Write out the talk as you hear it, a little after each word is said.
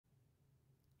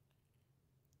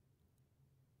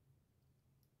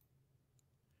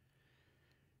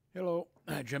Hello,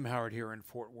 Jim Howard here in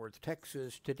Fort Worth,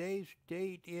 Texas. Today's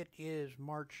date, it is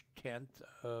March 10th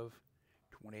of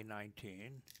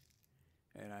 2019,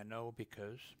 and I know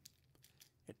because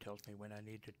it tells me when I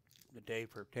need the day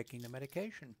for taking the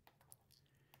medication.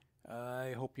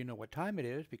 I hope you know what time it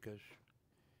is because,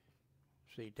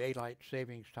 see, daylight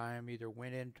savings time either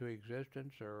went into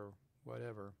existence or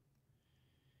whatever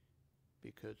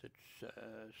because it's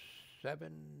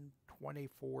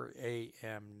 7:24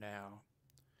 a.m. now,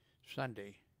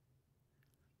 Sunday.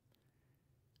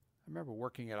 I remember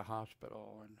working at a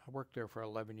hospital, and I worked there for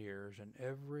 11 years, and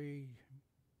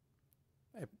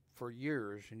for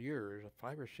years and years,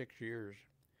 5 or 6 years,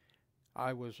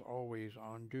 I was always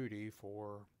on duty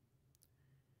for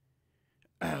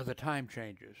the time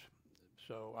changes.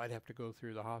 So I'd have to go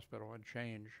through the hospital and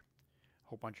change a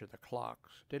whole bunch of the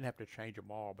clocks. Didn't have to change them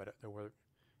all, but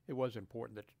it was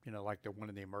important that, like the one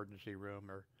in the emergency room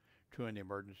or two in the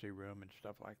emergency room and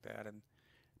stuff like that. And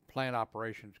plant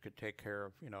operations could take care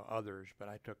of, others, but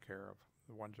I took care of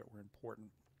the ones that were important.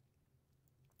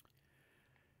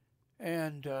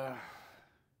 And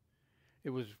it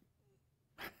was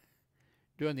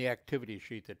doing the activity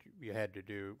sheet that you had to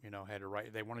do, had to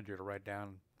write. They wanted you to write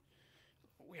down,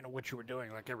 what you were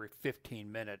doing, like every 15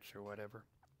 minutes or whatever.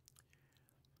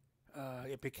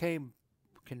 It became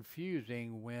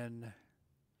confusing when,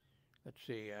 let's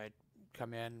see, I'd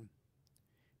come in,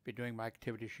 be doing my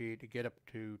activity sheet to get up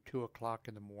to 2 o'clock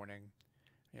in the morning.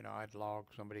 I'd log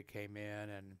somebody came in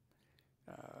and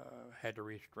had to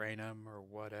restrain them or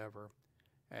whatever.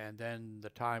 And then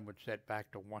the time would set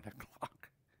back to 1 o'clock.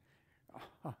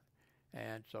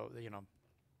 And so,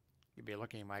 you'd be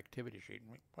looking at my activity sheet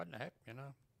and what in the heck.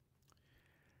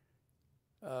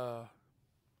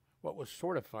 What was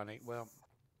sort of funny, well,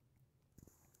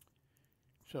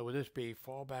 so would this be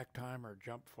fallback time or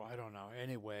jump? I don't know.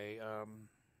 Anyway,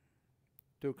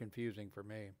 too confusing for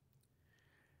me.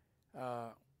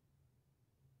 I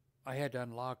had to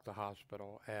unlock the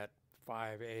hospital at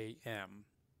 5 a.m.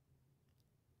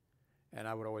 And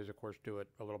I would always, of course, do it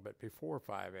a little bit before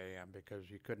 5 a.m. because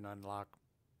you couldn't unlock.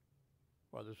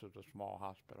 Well, this was a small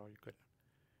hospital. You couldn't.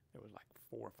 There was like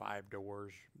 4 or 5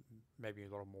 doors, maybe a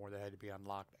little more that had to be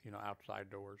unlocked. Outside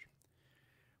doors,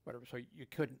 whatever. So you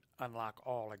couldn't unlock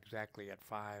all exactly at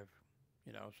 5.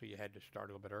 So you had to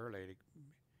start a little bit early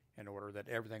in order that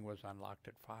everything was unlocked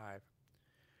at 5.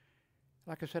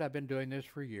 Like I said, I've been doing this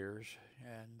for years,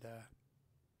 and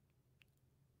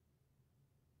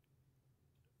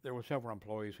there were several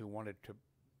employees who wanted to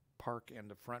park in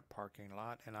the front parking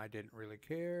lot, and I didn't really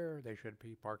care. They should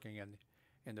be parking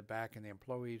in the back in the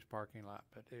employees' parking lot,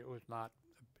 but it was not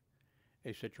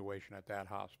a situation at that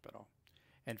hospital.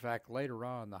 In fact, later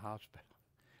on, the hospital,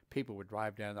 people would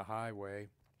drive down the highway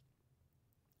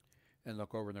and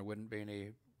look over, and there wouldn't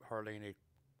be hardly any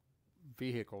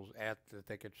vehicles that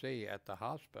they could see at the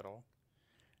hospital.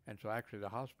 And so actually the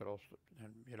hospital,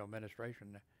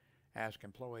 administration asked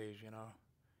employees,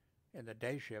 in the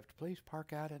day shift, please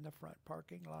park out in the front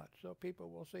parking lot so people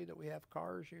will see that we have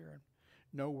cars here and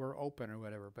know we're open or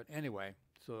whatever. But anyway,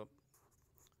 so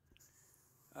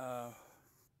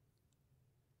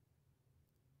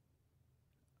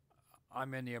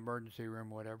I'm in the emergency room,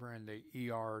 whatever, and the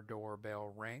ER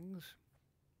doorbell rings.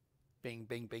 Bing,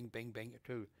 bing, bing, bing, bing,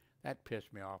 too. That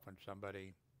pissed me off when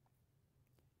somebody,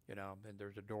 and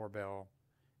there's a doorbell,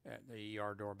 the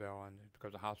ER doorbell, and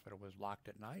because the hospital was locked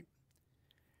at night.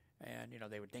 And,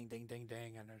 they would ding, ding, ding,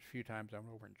 ding, and there's a few times I went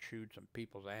over and chewed some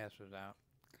people's asses out.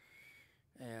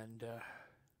 And,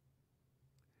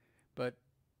 but,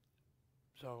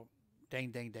 so, ding,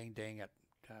 ding, ding, ding at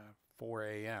 4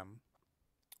 a.m.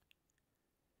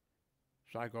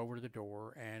 So I go over to the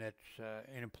door, and it's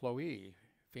an employee,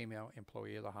 female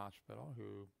employee of the hospital,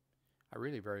 who I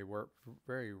really very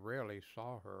rarely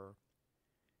saw her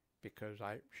because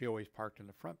she always parked in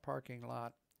the front parking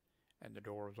lot, and the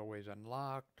door was always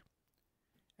unlocked.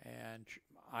 And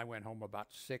I went home about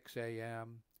 6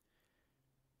 a.m.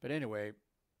 But anyway,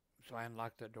 so I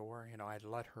unlocked the door. I'd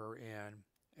let her in,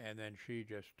 and then she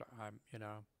just,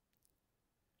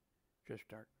 just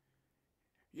start.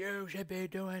 You should be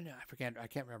doing. I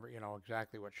can't remember,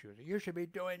 exactly what she was. You should be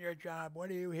doing your job. What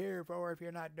are you here for if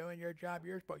you're not doing your job?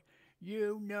 You're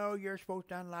supposed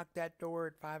to unlock that door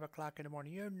at 5 o'clock in the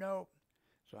morning.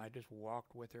 So I just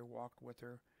walked with her, walked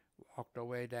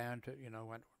away down to,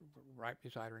 went right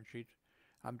beside her, and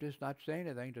I'm just not saying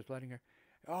anything, just letting her,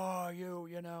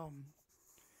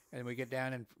 and we get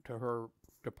down into her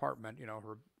department,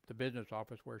 the business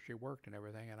office where she worked and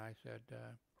everything, and I said,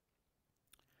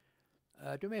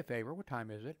 do me a favor, what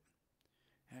time is it?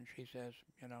 And she says,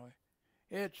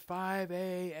 it's 5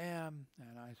 a.m.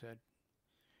 And I said,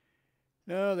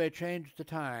 No, they changed the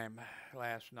time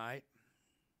last night.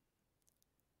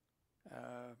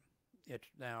 It's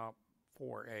now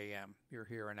 4 a.m. You're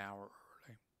here an hour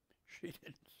early. She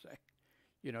didn't say.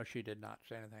 She did not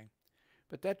say anything.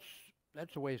 But that's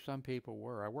the way some people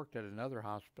were. I worked at another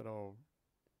hospital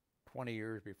 20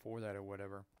 years before that or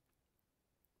whatever.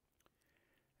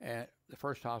 And the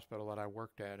first hospital that I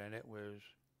worked at, and it was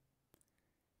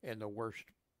in the worst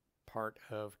part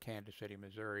of Kansas City,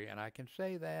 Missouri. And I can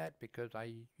say that because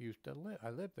I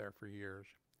lived there for years.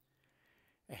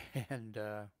 And,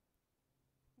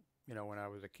 when I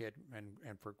was a kid and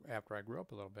after I grew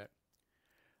up a little bit.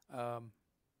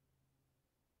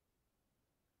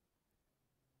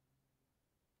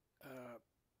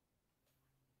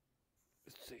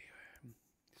 Let's see.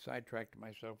 Sidetracked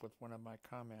myself with one of my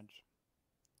comments.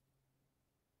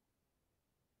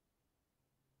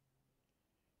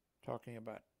 Talking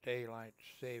about daylight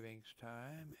savings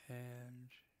time, and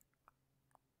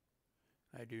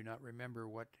I do not remember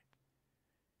what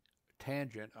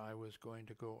tangent I was going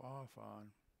to go off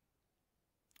on.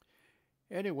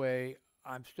 Anyway,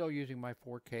 I'm still using my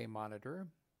 4K monitor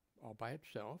all by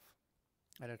itself,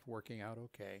 and it's working out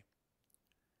okay.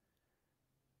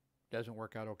 Doesn't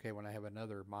work out okay when I have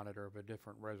another monitor of a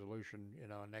different resolution,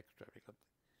 next to it.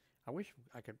 I wish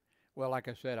I could. Well, like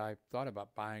I said, I thought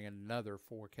about buying another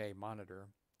 4K monitor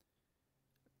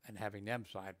and having them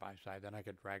side by side. Then I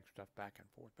could drag stuff back and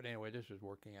forth. But anyway, this is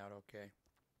working out okay.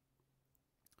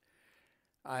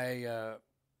 I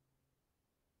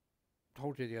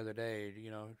told you the other day,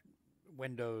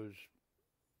 Windows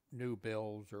new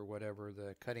builds or whatever,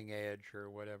 the cutting edge or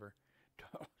whatever,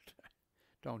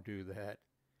 don't do that.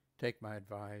 Take my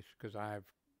advice, because I've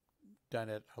done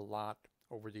it a lot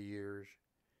over the years,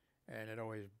 and it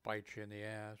always bites you in the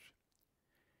ass.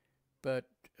 But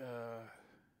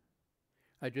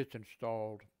I just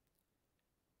installed,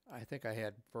 I think I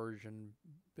had version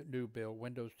new build,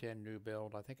 Windows 10 new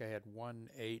build. I think I had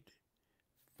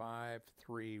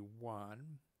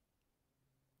 18531.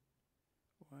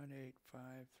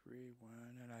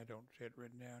 18531, and I don't see it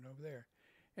written down over there.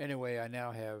 Anyway, I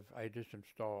just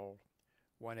installed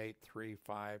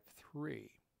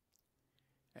 18353.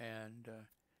 And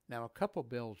now a couple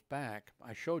bills back,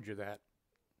 I showed you that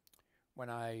when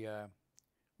I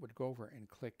would go over and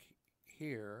click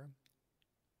here,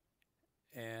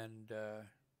 and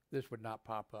this would not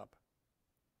pop up.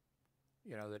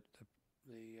 That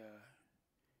the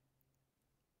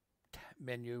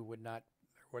menu would not,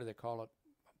 what do they call it?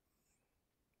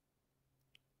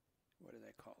 What do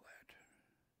they call that?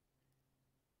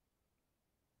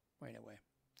 Well, anyway,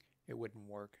 it wouldn't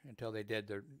work until they did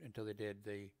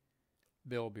the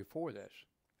bill before this.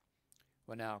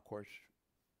 Well, now of course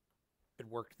it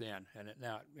worked then, and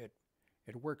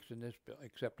it works in this bill.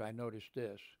 Except I noticed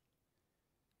this,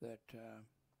 that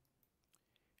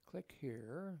click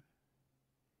here,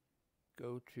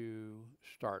 go to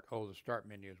start. Oh, the start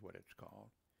menu is what it's called.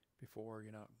 Before,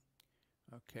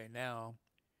 Okay, now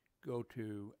go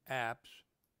to apps.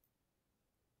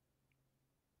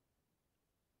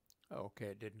 Oh, okay,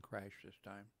 it didn't crash this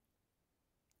time.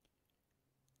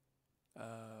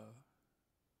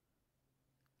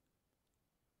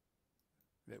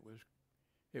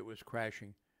 It was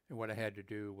crashing, and what I had to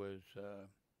do was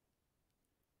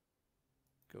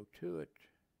go to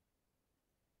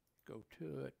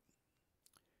it,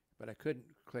 but I couldn't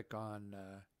click on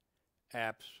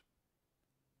apps.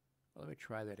 Well, let me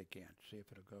try that again, see if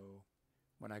it'll go.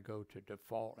 When I go to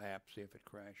default app, see if it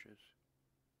crashes.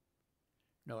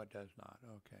 No, it does not.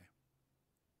 Okay.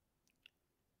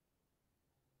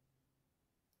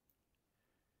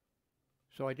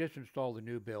 So I just installed the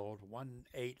new build,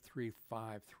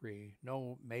 18353.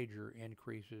 No major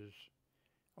increases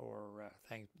or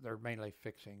things. They're mainly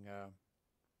fixing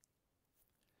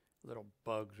little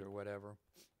bugs or whatever,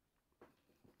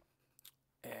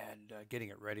 and getting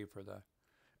it ready for the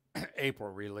April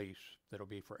release that'll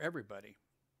be for everybody.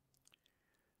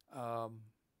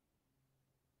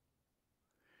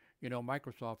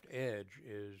 Microsoft Edge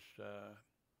is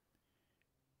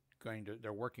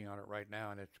they're working on it right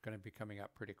now, and it's going to be coming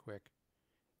up pretty quick.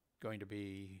 Going to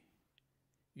be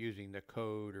using the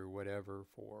code or whatever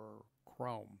for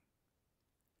Chrome.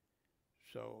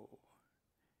 So,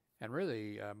 and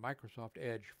really, Microsoft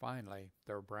Edge finally,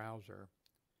 their browser,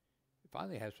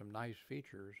 finally has some nice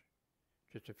features.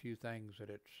 Just a few things that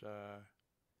it's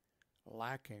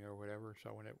lacking or whatever.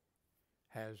 So when it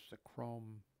has the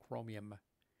Chromium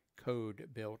code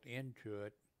built into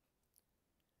it,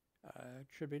 it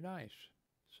should be nice.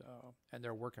 So, and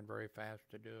they're working very fast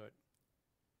to do it.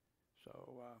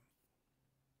 So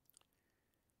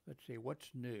let's see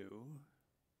what's new.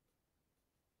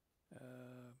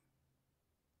 Uh,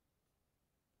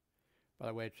 by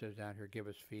the way, it says down here, give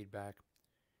us feedback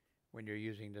when you're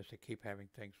using this to keep having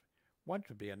things. Once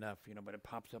would be enough, but it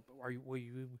pops up.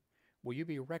 Will you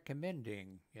be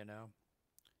recommending,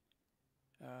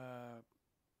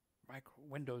 like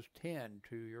Windows 10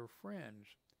 to your friends?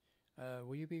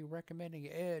 Will you be recommending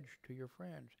Edge to your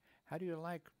friends? How do you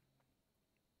like?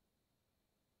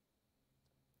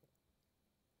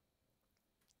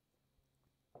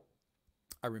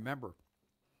 I remember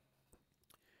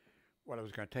what I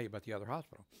was going to tell you about the other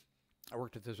hospital. I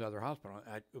worked at this other hospital.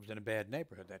 It was in a bad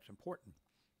neighborhood. That's important.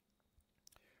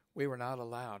 We were not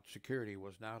allowed, security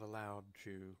was not allowed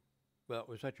to, well, it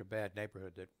was such a bad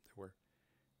neighborhood that there were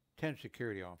 10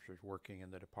 security officers working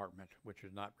in the department, which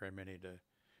is not very many to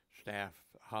staff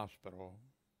hospital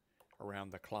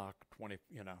around the clock, 20,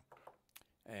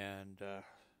 And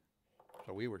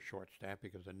so we were short-staffed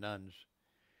because the nuns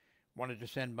wanted to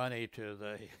send money to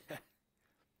the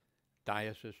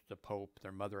diocese, the Pope,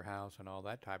 their mother house, and all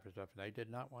that type of stuff. And they did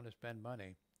not want to spend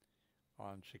money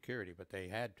on security, but they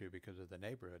had to because of the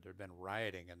neighborhood. There had been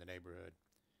rioting in the neighborhood.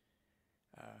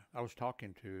 I was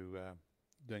talking to,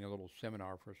 doing a little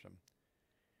seminar for some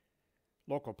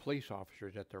local police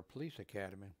officers at their police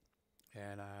academy,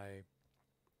 and I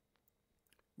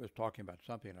was talking about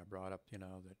something. I brought up,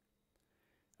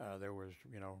 that there was,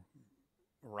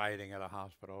 rioting at a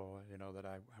hospital, that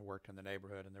I worked in the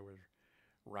neighborhood, and there was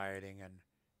rioting, and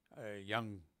a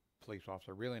young police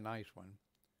officer, really nice one,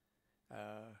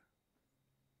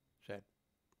 said,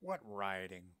 "What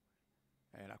rioting?"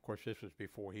 And of course, this was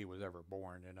before he was ever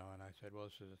born, and I said, "Well,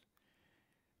 this is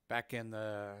back in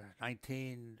the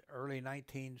early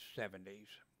 1970s."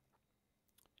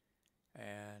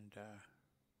 And,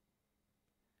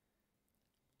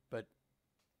 but,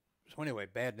 so anyway,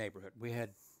 bad neighborhood. We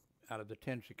had, out of the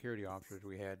 10 security officers,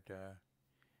 we had,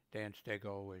 Dan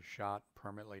Stegall was shot,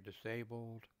 permanently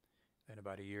disabled. Then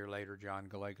about a year later, John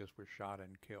Galegas was shot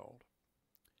and killed.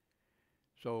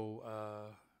 So,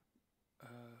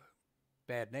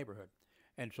 bad neighborhood.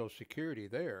 And so security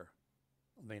there,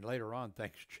 later on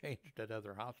things changed at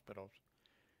other hospitals.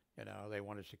 They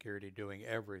wanted security doing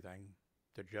everything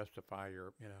to justify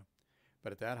your,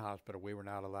 But at that hospital, we were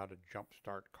not allowed to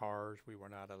jump-start cars. We were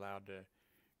not allowed to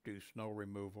do snow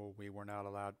removal. We were not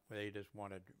allowed, they just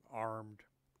wanted armed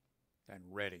and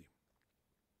ready.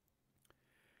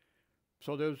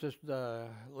 So there was this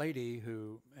lady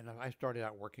who, and I started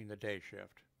out working the day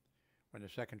shift. When the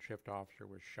second shift officer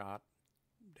was shot,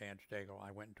 Dan Stegall,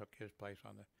 I went and took his place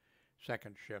on the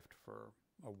second shift for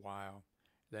a while.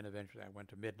 Then eventually I went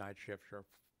to midnight shift for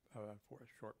a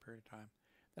short period of time.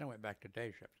 Then I went back to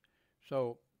day shift.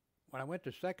 So when I went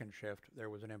to second shift, there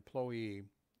was an employee.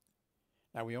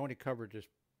 Now we only covered this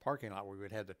parking lot where we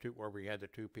had the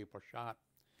two people shot,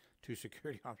 two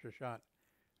security officers shot.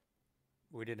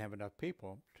 We didn't have enough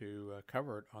people to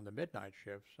cover it on the midnight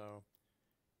shift, so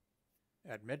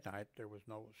at midnight there was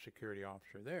no security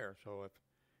officer there. So if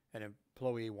an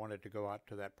employee wanted to go out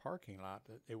to that parking lot,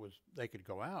 they could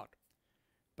go out,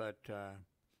 but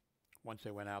once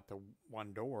they went out the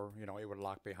one door, it would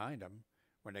lock behind them.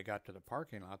 When they got to the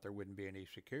parking lot, there wouldn't be any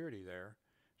security there,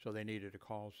 so they needed to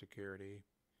call security,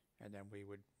 and then we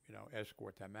would,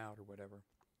 escort them out or whatever.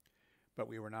 But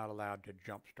we were not allowed to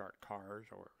jump-start cars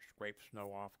or scrape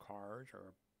snow off cars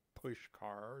or push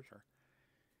cars or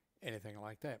anything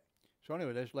like that. So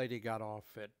anyway, this lady got off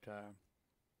at,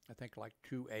 I think, like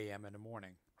 2 a.m. in the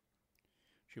morning.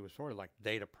 She was sort of like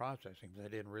data processing. They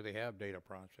didn't really have data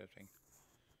processing.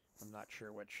 I'm not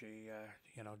sure what she,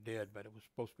 did, but it was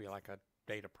supposed to be like a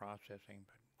data processing.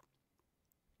 But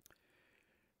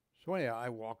so anyway, I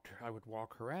would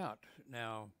walk her out.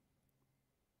 Now,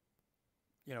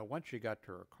 once she got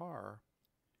to her car,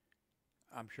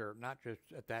 I'm sure not just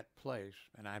at that place,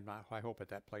 and I hope at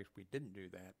that place we didn't do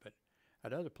that, but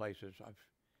at other places I've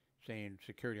seen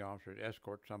security officers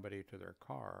escort somebody to their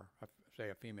car, say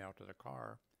a female to the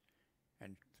car,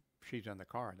 and she's in the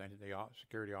car, and then the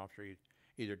security officer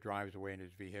either drives away in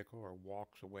his vehicle or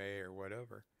walks away or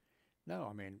whatever.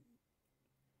 No,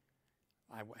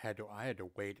 I had to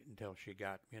wait until she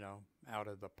got, out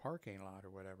of the parking lot or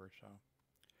whatever.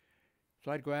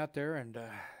 So I'd go out there and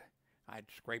I'd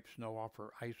scrape snow off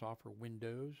her, ice off her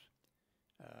windows.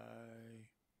 I'm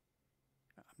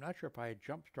not sure if I had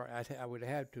jump started. I would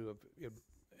have to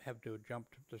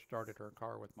jump to started her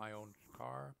car with my own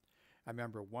car. I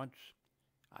remember once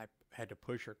I had to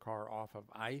push her car off of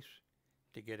ice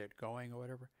to get it going or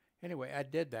whatever. Anyway, I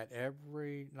did that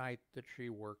every night that she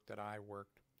worked, that I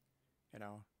worked.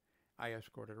 I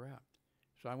escorted her out.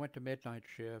 So I went to midnight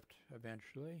shift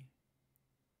eventually.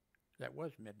 That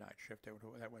was midnight shift.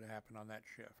 That would have happened on that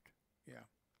shift. Yeah,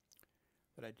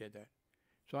 that I did that.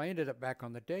 So I ended up back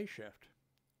on the day shift.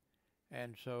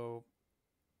 And so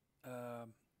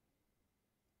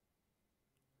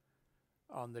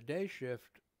on the day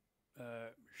shift,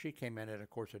 she came in at, of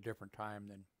course, a different time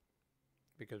than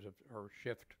because of her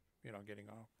shift, getting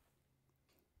off.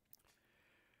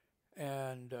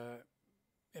 And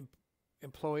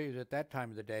employees at that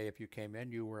time of the day, if you came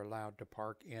in, you were allowed to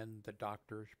park in the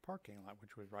doctor's parking lot,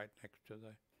 which was right next to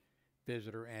the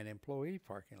visitor and employee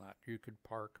parking lot. You could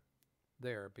park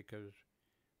there because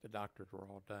the doctors were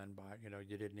all done by,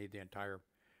 you didn't need the entire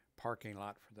parking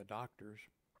lot for the doctors.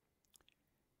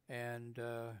 And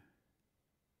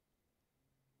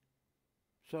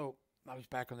so I was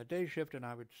back on the day shift, and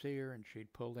I would see her, and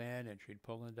she'd pull in, and she'd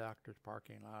pull in the doctor's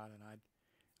parking lot, and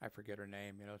I forget her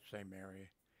name, say Mary.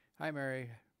 Hi, Mary.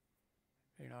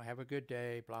 Have a good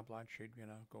day, blah, blah. And she'd,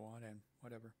 go on and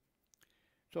whatever.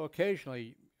 So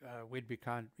occasionally we'd be,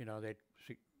 they'd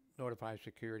notify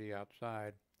security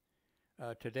outside.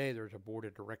 Today there's a board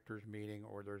of directors meeting,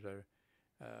 or there's a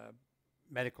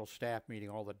medical staff meeting.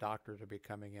 All the doctors will be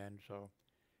coming in, so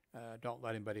don't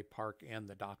let anybody park in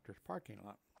the doctor's parking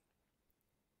lot.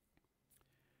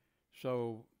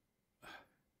 So,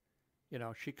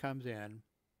 she comes in,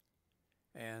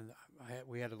 and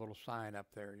we had a little sign up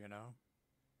there,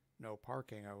 no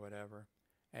parking or whatever,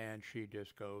 and she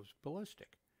just goes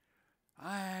ballistic.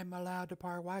 I'm allowed to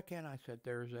park. Why can't I? Said,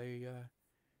 there's a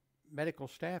medical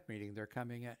staff meeting. They're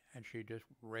coming in. And she just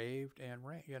raved and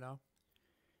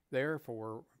there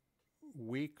for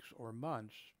weeks or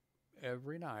months,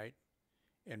 every night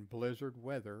in blizzard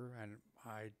weather. And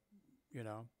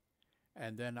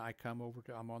and then I come over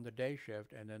I'm on the day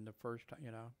shift, and then the first time,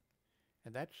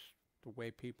 and that's the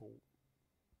way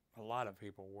a lot of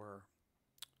people were.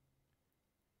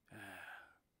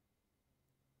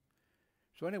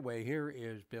 So anyway, here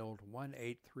is build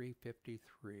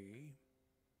 18353.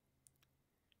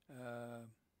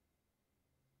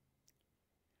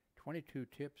 22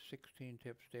 tips, 16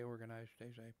 tips, stay organized,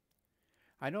 stay safe.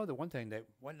 I know the one thing that,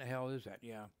 what in the hell is that?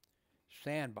 Yeah,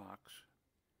 Sandbox.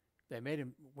 They made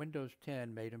Windows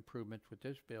 10 made improvements with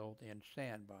this build in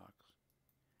Sandbox.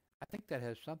 I think that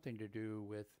has something to do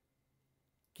with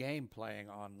game playing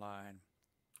online.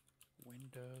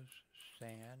 Windows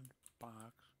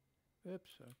Sandbox.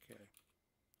 Oops, okay.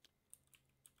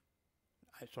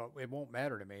 So it won't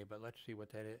matter to me, but let's see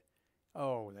what that is.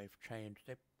 Oh, they've changed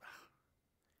it.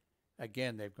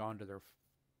 Again, they've gone to their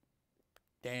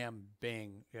damn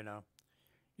Bing,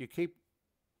 You keep,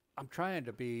 I'm trying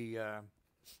to be, I'm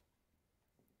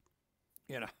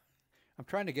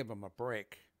trying to give them a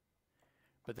break.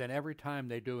 But then every time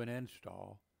they do an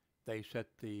install, they set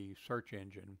the search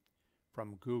engine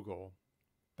from Google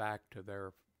back to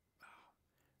their,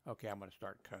 okay, I'm going to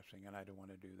start cussing, and I don't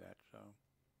want to do that, so.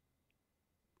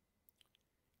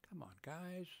 Come on,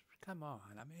 guys. Come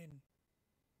on. I mean,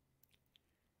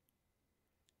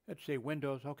 let's see,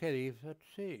 Windows. Okay, let's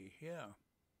see. Yeah.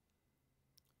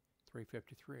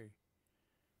 353.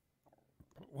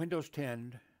 Windows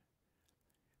 10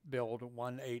 build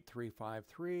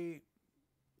 18353.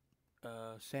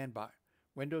 Sandbox.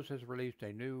 Windows has released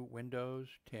a new Windows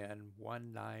 10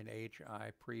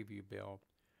 19HI preview build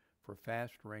for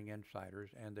fast ring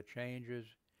insiders, and the changes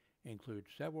include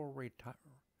several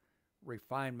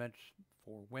refinements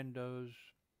for Windows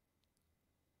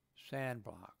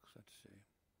Sandbox. Let's see.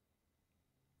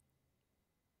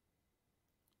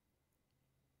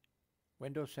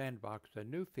 Windows Sandbox, a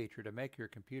new feature to make your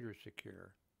computer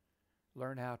secure.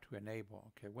 Learn how to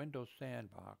enable. Okay, Windows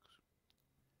Sandbox.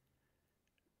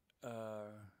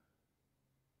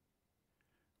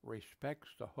 Respects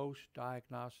the host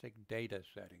diagnostic data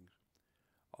settings.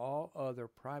 All other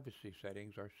privacy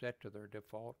settings are set to their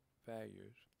default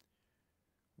values.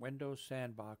 Windows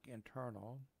Sandbox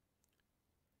internal.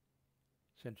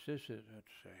 Since this is, let's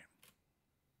see.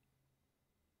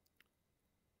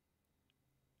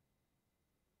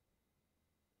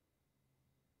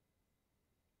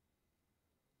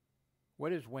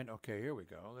 What is Win? Okay, here we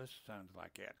go. This sounds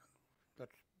like it.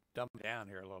 Let's dumb it down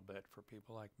here a little bit for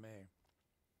people like me.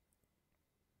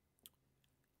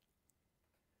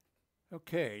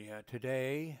 Okay,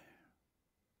 today,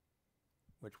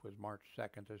 which was March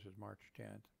 2nd, this is March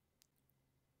 10th,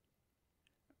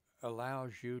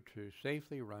 allows you to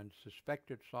safely run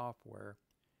suspected software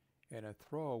in a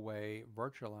throwaway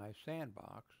virtualized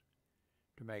sandbox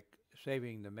to make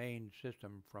saving the main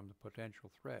system from the potential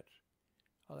threats.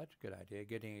 Oh, that's a good idea.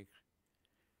 Getting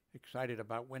excited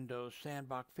about Windows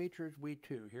Sandbox features, we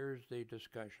too. Here's the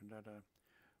discussion.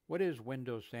 What is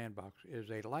Windows Sandbox? It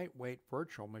is a lightweight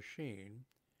virtual machine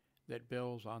that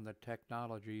builds on the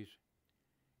technology's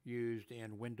used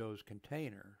in Windows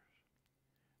containers.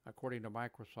 According to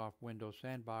Microsoft, Windows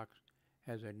Sandbox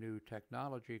has a new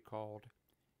technology called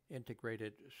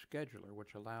Integrated Scheduler,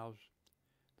 which allows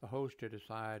the host to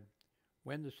decide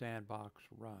when the sandbox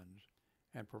runs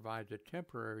and provides a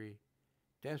temporary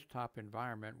desktop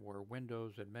environment where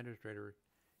Windows administrators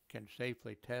can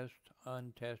safely test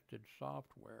untested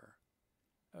software.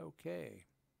 Okay.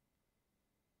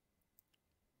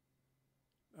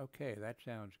 Okay, that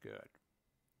sounds good.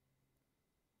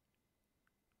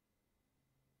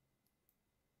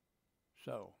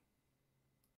 So,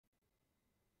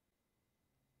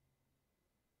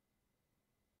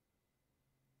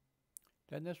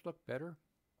 doesn't this look better?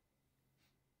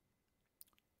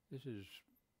 This is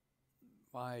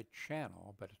my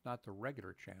channel, but it's not the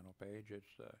regular channel page.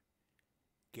 It's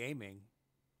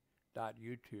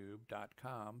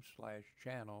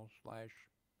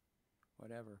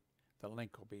gaming.youtube.com/channel/whatever. The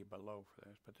link will be below for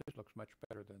this, but this looks much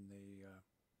better than the...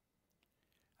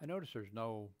 I notice there's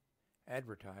no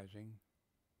advertising.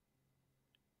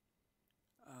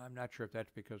 I'm not sure if that's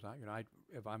because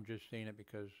if I'm just seeing it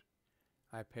because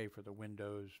I pay for the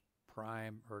Windows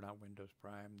Prime, or not Windows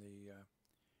Prime, the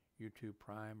YouTube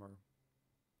Prime, or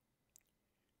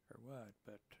what.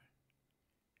 But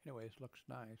anyways, looks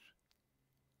nice.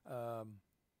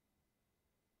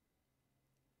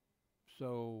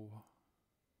 So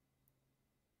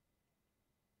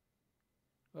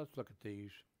let's look at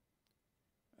these.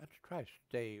 Let's try to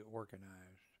stay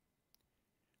organized.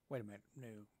 Wait a minute,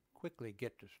 no. Quickly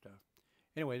get to stuff.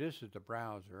 Anyway, this is the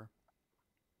browser.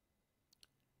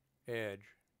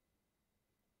 Edge.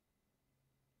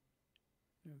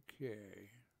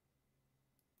 Okay.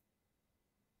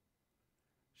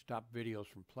 Stop videos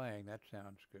from playing. That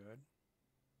sounds good.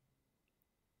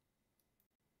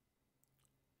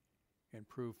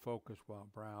 Improve focus while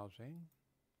browsing.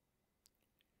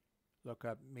 Look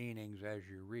up meanings as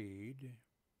you read.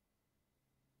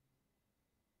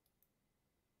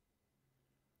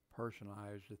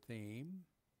 Personalize the theme.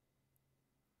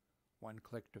 One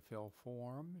click to fill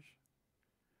forms.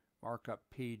 Mark up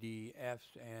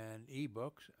PDFs and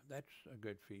ebooks. That's a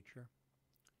good feature.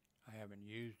 I haven't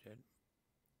used it.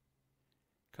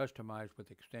 Customize with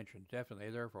extensions. Definitely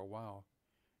there for a while.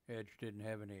 Edge didn't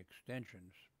have any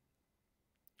extensions.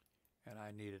 And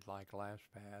I needed like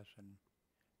LastPass and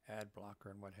ad blocker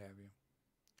and what have you.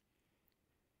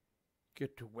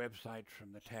 Get to websites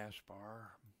from the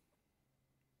taskbar.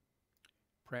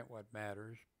 Print what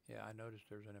matters. Yeah, I noticed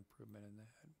there's an improvement in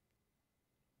that.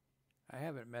 I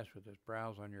haven't messed with this.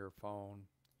 Browse on your phone.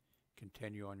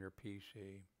 Continue on your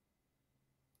PC.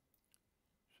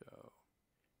 So,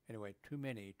 anyway, too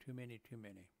many.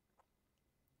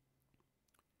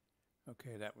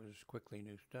 Okay, that was quickly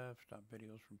new stuff. Stop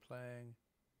videos from playing.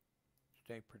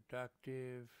 Stay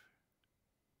productive.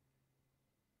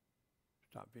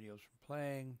 Stop videos from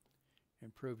playing.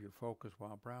 Improve your focus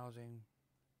while browsing.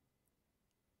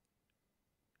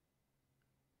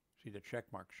 See, the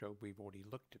check mark showed we've already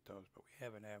looked at those, but we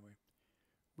haven't, have we?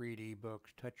 Read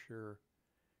ebooks,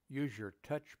 use your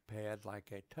touchpad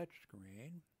like a touch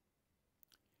screen.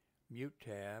 Mute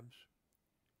tabs.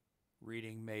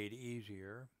 Reading made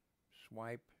easier.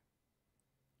 Swipe.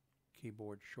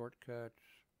 Keyboard shortcuts.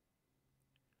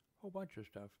 Whole bunch of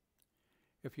stuff.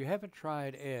 If you haven't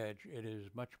tried Edge, it is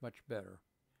much, much better.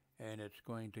 And it's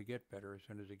going to get better as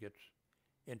soon as it gets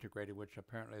integrated, which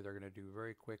apparently they're going to do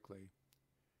very quickly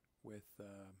with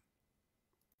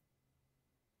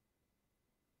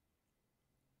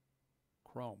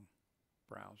Chrome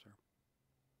browser.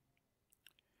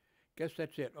 Guess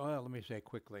that's it. Oh, let me say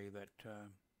quickly that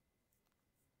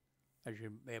as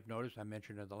you may have noticed, I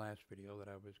mentioned in the last video that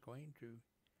I was going to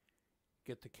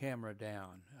get the camera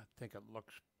down. I think it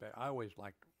looks better. I always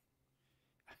liked,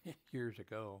 years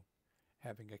ago,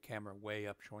 having a camera way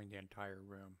up showing the entire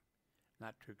room.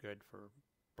 Not too good for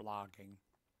blogging.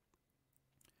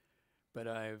 But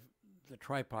the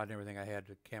tripod and everything I had,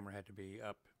 the camera had to be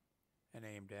up and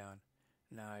aimed down.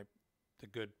 Now the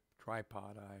good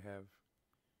tripod I have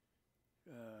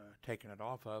taken it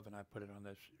off of, and I put it on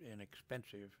this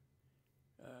inexpensive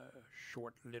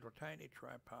short little tiny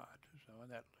tripod. So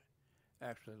that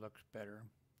actually looks better.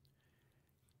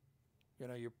 You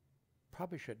know, you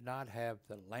probably should not have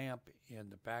the lamp in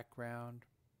the background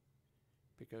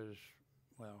because,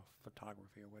 well,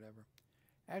 photography or whatever.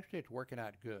 Actually, it's working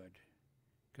out good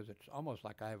because it's almost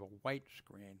like I have a white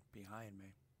screen behind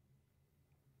me.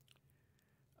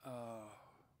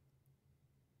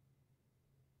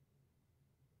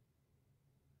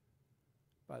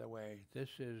 By the way, this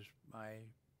is my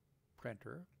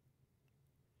printer.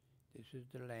 This is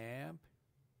the lamp.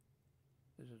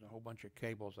 This is a whole bunch of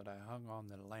cables that I hung on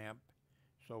the lamp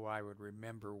so I would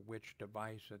remember which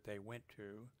device that they went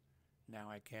to. Now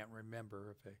I can't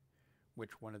remember if they,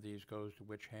 which one of these goes to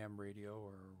which ham radio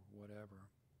or whatever.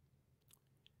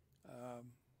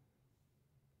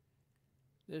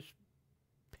 This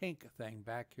pink thing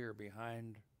back here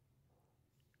behind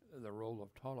the roll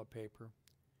of toilet paper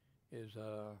is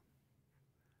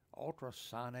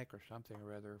ultrasonic or something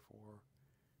or other for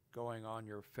going on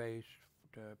your face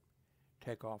to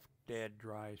take off dead,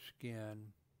 dry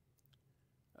skin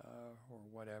or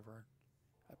whatever.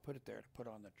 I put it there to put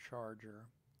on the charger.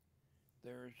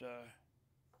 There's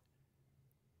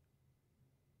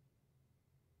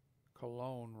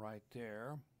cologne right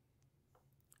there.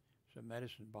 Some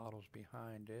medicine bottles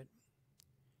behind it.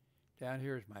 Down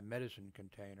here is my medicine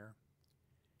container.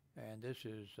 And this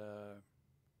is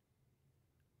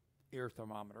ear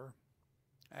thermometer.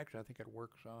 Actually, I think it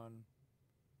works on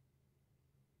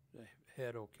the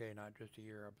head okay, not just the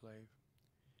ear, I believe.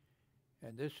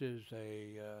 And this is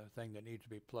a thing that needs to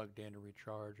be plugged in to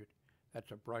recharge it.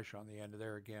 That's a brush on the end of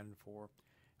there again for...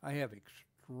 I have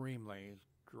extremely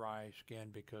dry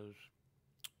skin because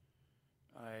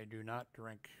I do not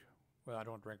drink... Well, I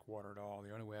don't drink water at all.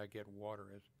 The only way I get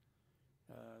water is...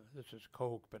 this is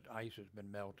Coke, but ice has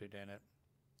been melted in it.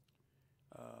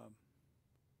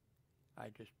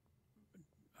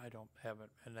 I don't have it,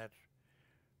 and that's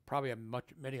probably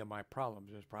many of my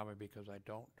problems is probably because I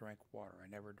don't drink water. I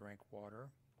never drink water.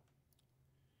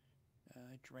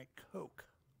 I drink Coke.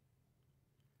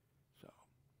 So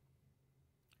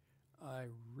I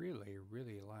really,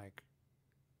 really like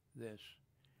this.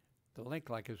 The link,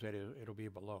 like I said, it'll be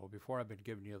below. Before I've been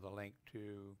giving you the link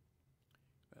to,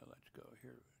 well, let's go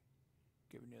here,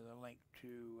 giving you the link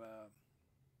to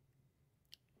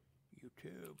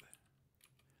YouTube.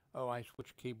 Oh, I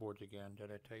switched keyboards again.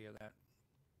 Did I tell you that?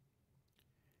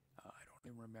 I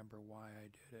don't even remember why I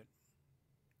did it.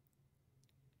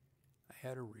 I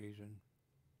had a reason.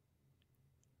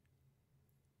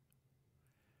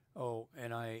 Oh,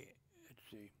 and let's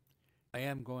see. I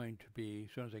am going to be,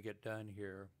 as soon as I get done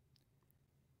here,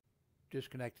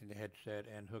 disconnecting the headset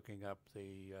and hooking up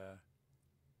the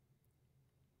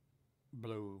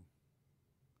blue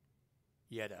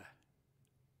Yeta.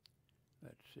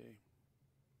 Let's see.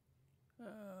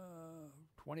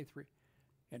 23.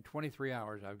 In 23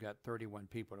 hours, I've got 31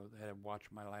 people that have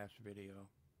watched my last video.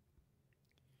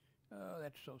 Oh,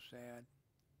 that's so sad.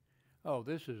 Oh,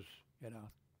 this is,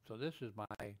 so this is my,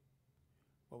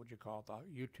 what would you call it,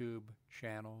 the YouTube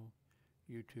channel,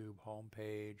 YouTube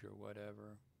homepage or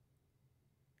whatever.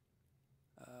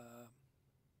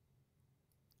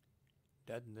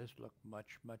 Doesn't this look much,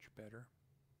 much better?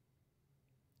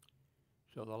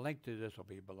 So the link to this will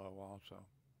be below also.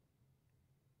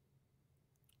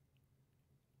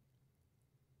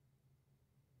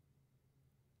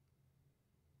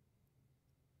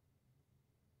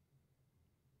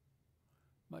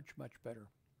 Much, much better.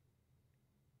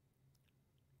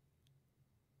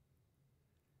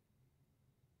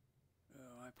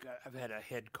 Oh, I've had a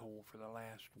head cold for the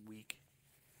last week,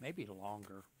 maybe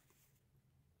longer.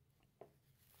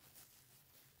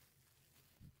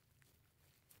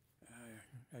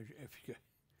 If you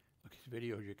look at the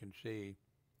videos, you can see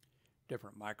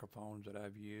different microphones that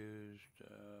I've used,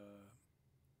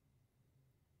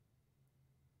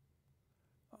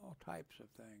 all types of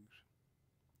things.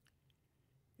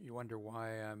 You wonder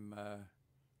why I'm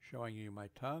showing you my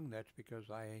tongue? That's because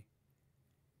I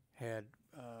had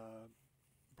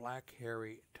black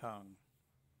hairy tongue.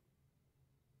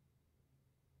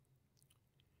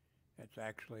 It's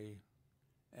actually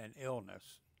an illness,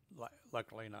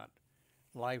 luckily not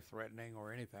life-threatening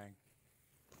or anything,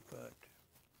 but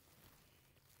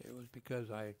it was because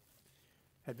I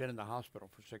had been in the hospital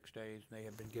for 6 days and they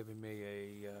had been giving me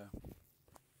a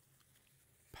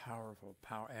powerful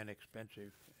and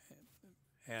expensive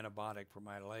antibiotic for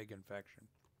my leg infection,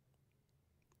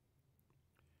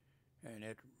 and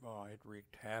it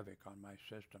wreaked havoc on my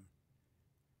system,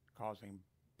 causing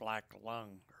black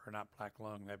lung, or not black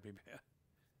lung, that'd be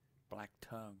black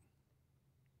tongue.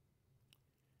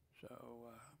 So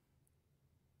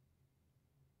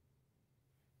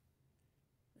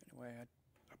anyway,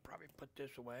 I'll probably put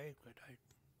this away, but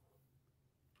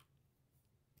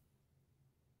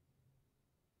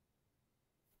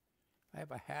I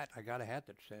have a hat. I got a hat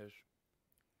that says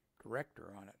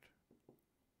director on it.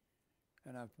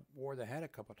 And I've wore the hat a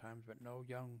couple times, but no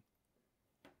young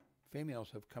females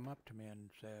have come up to me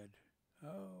and said,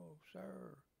 "Oh,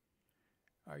 sir,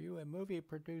 are you a movie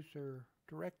producer,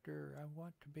 director? I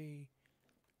want to be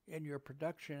in your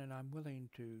production and I'm willing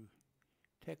to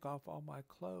take off all my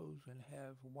clothes and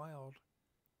have wild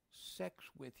sex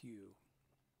with you.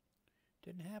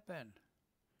 Didn't happen.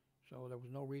 So there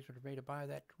was no reason for me to buy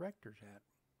that director's hat.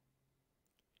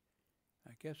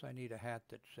 I guess I need a hat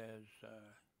that says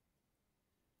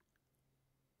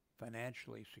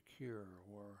financially secure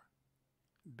or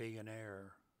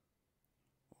billionaire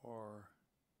or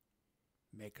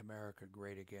make America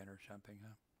great again or something,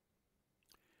 huh?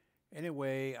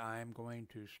 Anyway, I'm going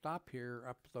to stop here,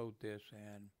 upload this,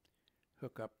 and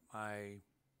hook up my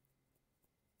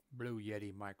Blue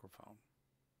Yeti microphone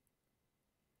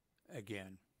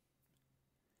again.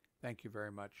 Thank you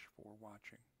very much for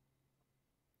watching.